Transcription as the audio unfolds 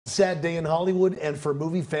Sad day in Hollywood and for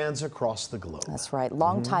movie fans across the globe. That's right.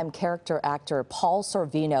 Longtime character actor Paul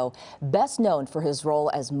Sorvino, best known for his role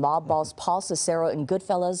as mob boss Paul Sorvino in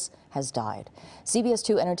Goodfellas, has died. CBS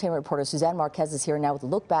 2 entertainment reporter Suzanne Marques is here now with a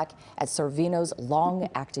look back at Sorvino's long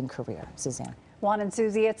acting career. Suzanne. Juan and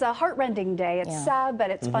Susie, it's a heart-rending day. It's sad, but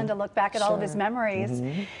it's fun to look back at all of his memories.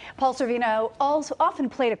 Paul Sorvino also often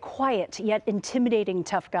played a quiet yet intimidating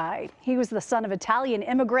tough guy. He was the son of Italian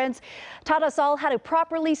immigrants, taught us all how to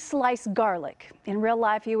properly slice garlic. In real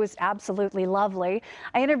life, he was absolutely lovely.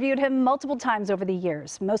 I interviewed him multiple times over the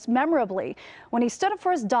years, most memorably when he stood up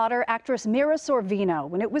for his daughter, actress Marques Sorvino,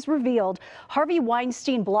 when it was revealed Harvey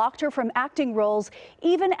Weinstein blocked her from acting roles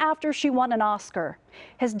even after she won an Oscar.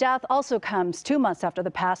 His death also comes 2 months after the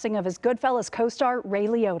passing of his Goodfellas co-star Ray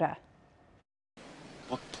Liotta.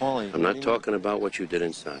 I'm not talking about what you did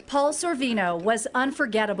inside. Paul Sorvino was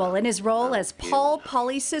unforgettable in his role as Paul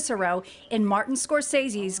 "Paulie" Cicero in Martin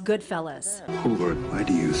Scorsese's Goodfellas. Why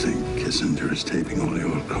do you think Kissinger is taping all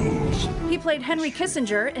your calls? He played Henry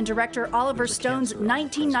Kissinger in director Oliver Stone's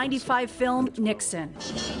 1995 film Nixon.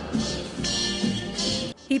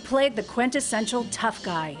 He played the quintessential tough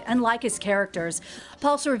guy. Unlike his characters,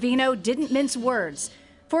 Paul Sorvino didn't mince words.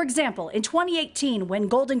 For example, in 2018, when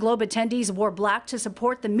Golden Globe attendees wore black to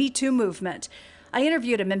support the Me Too movement, I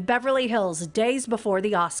interviewed him in Beverly Hills days before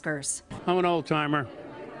the Oscars. I'm an old-timer.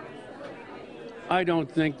 I don't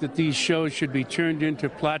think that these shows should be turned into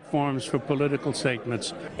platforms for political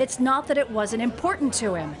statements. It's not that it wasn't important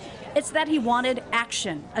to him. It's that he wanted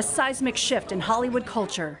action, a seismic shift in Hollywood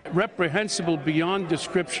culture. Reprehensible beyond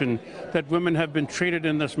description that women have been treated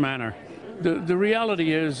in this manner. The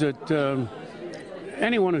reality is that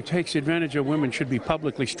anyone who takes advantage of women should be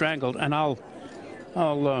publicly strangled, and I'll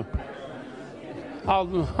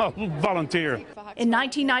volunteer. In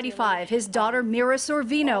 1995, his daughter Marques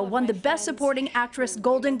Sorvino won the Best Supporting Actress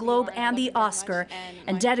Golden Globe and the Oscar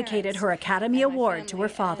and dedicated her Academy Award to her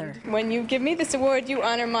father. When you give me this award, you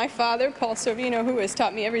honor my father, Paul Sorvino, who has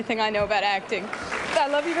taught me everything I know about acting. I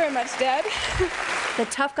love you very much, Dad. The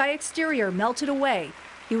tough guy exterior melted away.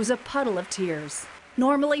 He was a puddle of tears.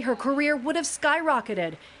 Normally, her career would have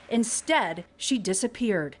skyrocketed. Instead, she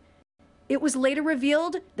disappeared. It was later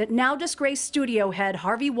revealed that now disgraced studio head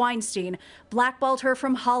Harvey Weinstein blackballed her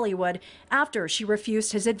from Hollywood after she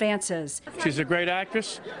refused his advances. She's a great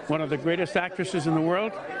actress, one of the greatest actresses in the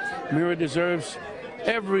world. Mira deserves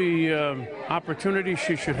every opportunity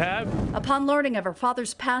she should have. Upon learning of her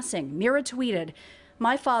father's passing, Mira tweeted,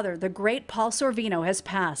 "My father, the great Paul Sorvino, has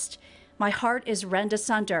passed. My heart is rent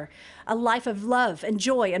asunder. A life of love and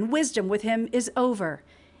joy and wisdom with him is over.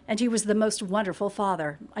 And he was the most wonderful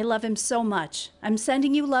father. I love him so much. I'm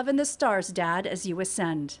sending you love in the stars, Dad, as you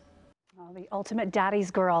ascend." Oh, the ultimate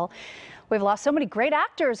daddy's girl. We've lost so many great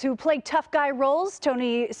actors who played tough guy roles.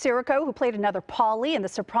 Tony Sirico, who played another Paulie in The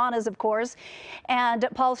Sopranos, of course, and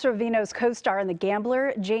Paul Sorvino's co-star in The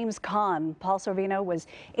Gambler, James Caan. Paul Sorvino was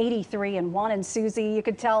 83, and Juan and Susie, you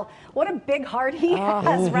could tell what a big heart he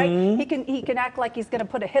has, right? He can act like he's going to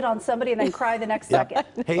put a hit on somebody and then cry the next second.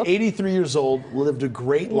 Hey, 83 years old, lived a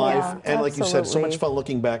great life, and like you said, so much absolutely. fun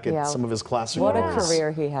looking back at some of his classic What roles. a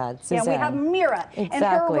career he had. Suzanne. Yeah, we have Mira, and her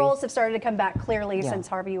Exactly. roles have started to come back clearly since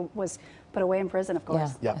Harvey was put away in prison, of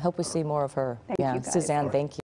course. I hope we see more of her. Thank you, guys. Suzanne, thank you.